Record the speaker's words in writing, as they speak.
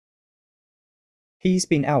He's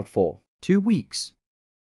been out for 2 weeks.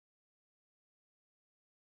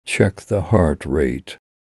 Check the heart rate.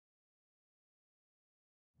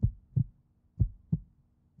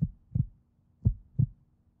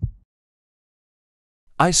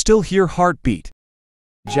 I still hear heartbeat.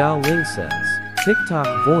 Xiao Ling says,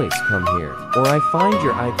 TikTok voice come here, or I find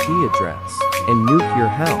your IP address and nuke your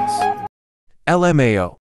house.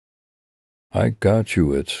 LMAO. I got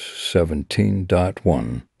you at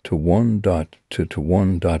 17.1 to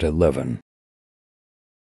 1.11.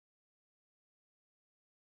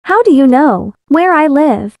 How do you know where I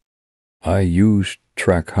live? I used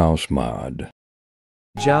Trackhouse mod.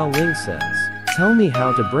 Xiao Ling says, tell me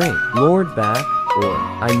how to bring Lord back, or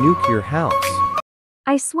I nuke your house.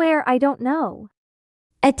 I swear I don't know.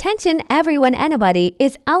 Attention everyone, anybody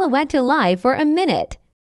is allowed to lie for a minute.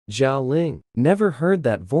 Xiao Ling, never heard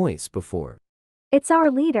that voice before. It's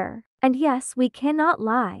our leader, and yes, we cannot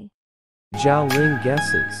lie. Xiao Ling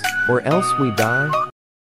guesses, or else we die?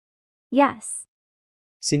 Yes.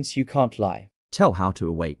 Since you can't lie, tell how to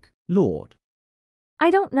awake Lord. I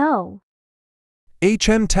don't know.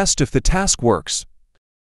 HM test if the task works.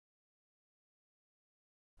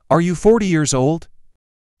 Are you 40 years old?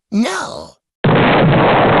 No.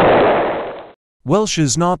 Welsh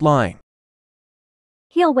is not lying.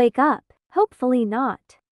 He'll wake up. Hopefully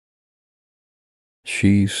not.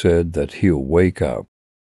 She said that he'll wake up.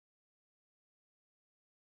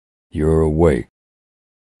 You're awake.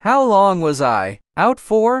 How long was I out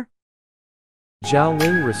for? Xiao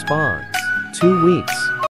Ling responds, 2 weeks.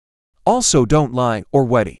 Also don't lie or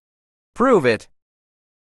Weddy. Prove it.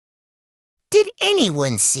 Did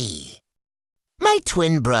anyone see my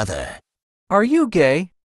twin brother? Are you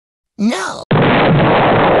gay? No.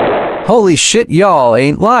 Holy shit, y'all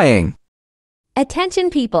ain't lying. Attention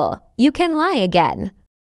people, you can lie again.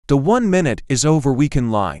 The 1 minute is over, we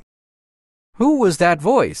can lie. Who was that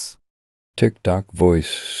voice? TikTok voice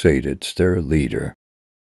said it's their leader.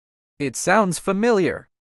 It sounds familiar.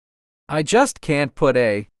 I just can't put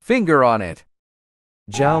a finger on it.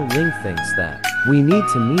 Xiao Ling thinks that we need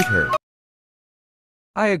to meet her.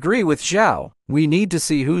 I agree with Xiao. We need to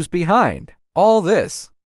see who's behind all this.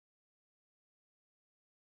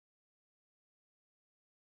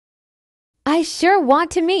 I sure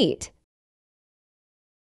want to meet.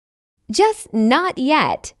 Just not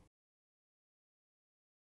yet.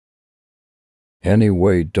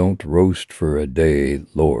 Anyway, don't roast for a day,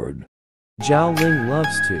 Lord. Xiao Ling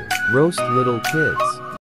loves to roast little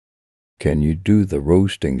kids. Can you do the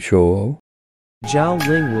roasting show? Xiao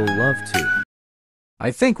Ling will love to. I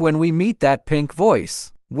think when we meet that pink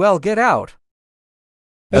voice, well, get out.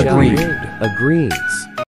 Agreed. Xiao Ling agrees.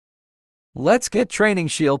 Let's get training.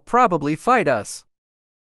 She'll probably fight us.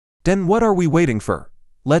 Then what are we waiting for?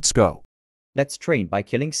 Let's go. Let's train by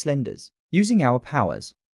killing Slenders, using our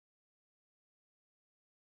powers.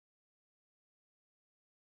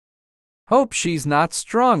 Hope she's not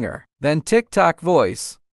stronger than TikTok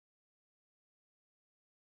voice.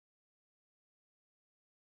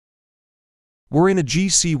 We're in a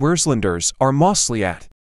GC where Slenders are mostly at.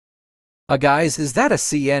 Guys, is that a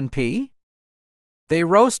CNP? They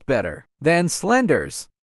roast better than Slenders.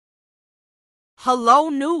 Hello,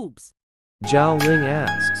 noobs. Xiao Ling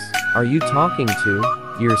asks, are you talking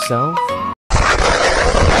to yourself?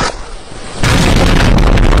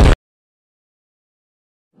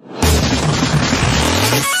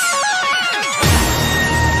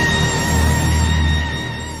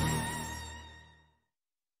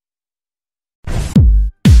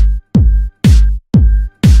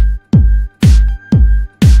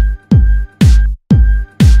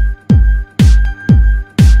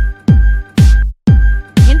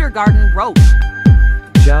 Kindergarten roast.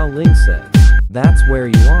 Xiao Ling says, that's where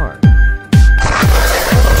you are.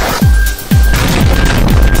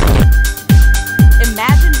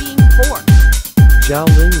 Imagine being 4. Xiao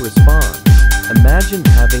Ling responds, imagine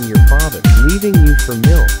having your father leaving you for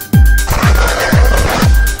milk.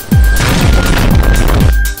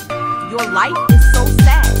 Your life is so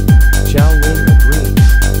sad. Xiao Ling agrees,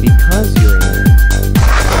 because you're in it.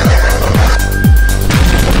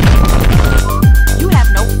 You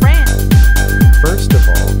have no friends. First of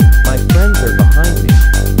all, my friends are behind me.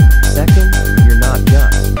 Second, you're not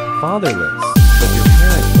just fatherless, but you're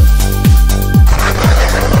parentless.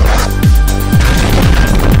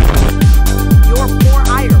 You're poor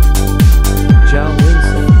Irish. Xiao Ling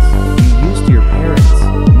says, you used your parents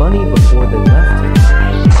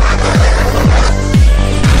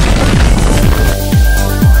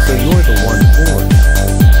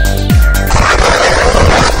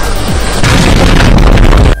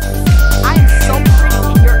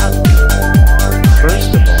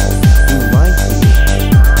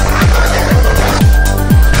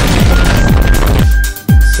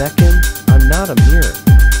not a mirror.